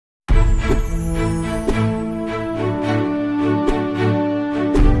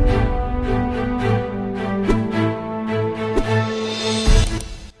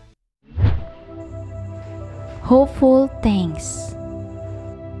hopeful thanks.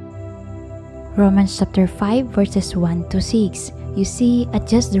 Romans chapter 5 verses 1 to 6. You see,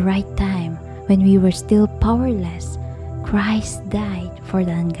 at just the right time, when we were still powerless, Christ died for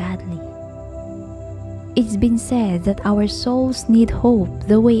the ungodly. It's been said that our souls need hope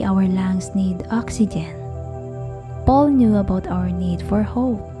the way our lungs need oxygen. Paul knew about our need for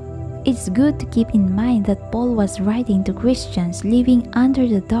hope. It's good to keep in mind that Paul was writing to Christians living under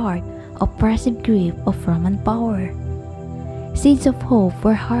the dark, oppressive grip of Roman power. Seeds of hope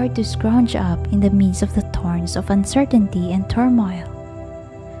were hard to scrounge up in the midst of the thorns of uncertainty and turmoil.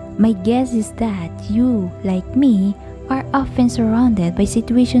 My guess is that you, like me, are often surrounded by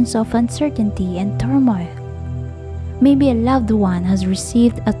situations of uncertainty and turmoil. Maybe a loved one has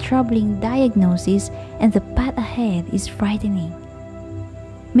received a troubling diagnosis and the path ahead is frightening.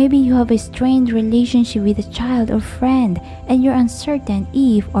 Maybe you have a strained relationship with a child or friend and you're uncertain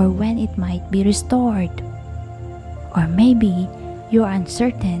if or when it might be restored. Or maybe you're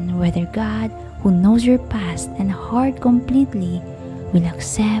uncertain whether God, who knows your past and heart completely, will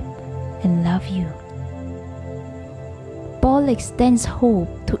accept and love you. Paul extends hope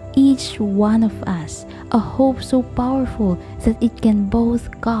to each one of us, a hope so powerful that it can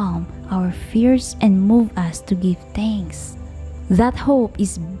both calm our fears and move us to give thanks. That hope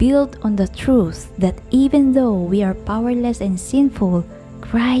is built on the truth that even though we are powerless and sinful,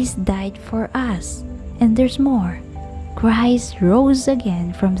 Christ died for us. And there's more. Christ rose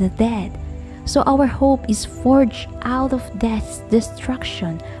again from the dead. So our hope is forged out of death's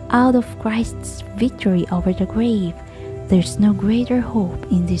destruction, out of Christ's victory over the grave. There's no greater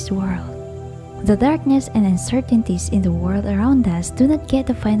hope in this world. The darkness and uncertainties in the world around us do not get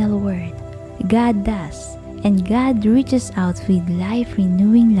the final word. God does, and God reaches out with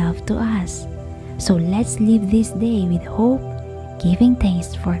life-renewing love to us. So let's live this day with hope, giving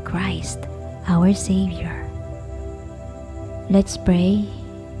thanks for Christ, our Savior. Let's pray.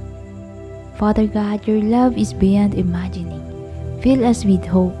 Father God, your love is beyond imagining. Fill us with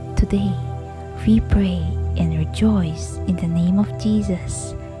hope today. We pray and rejoice in the name of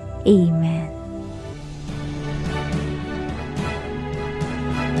Jesus. Amen.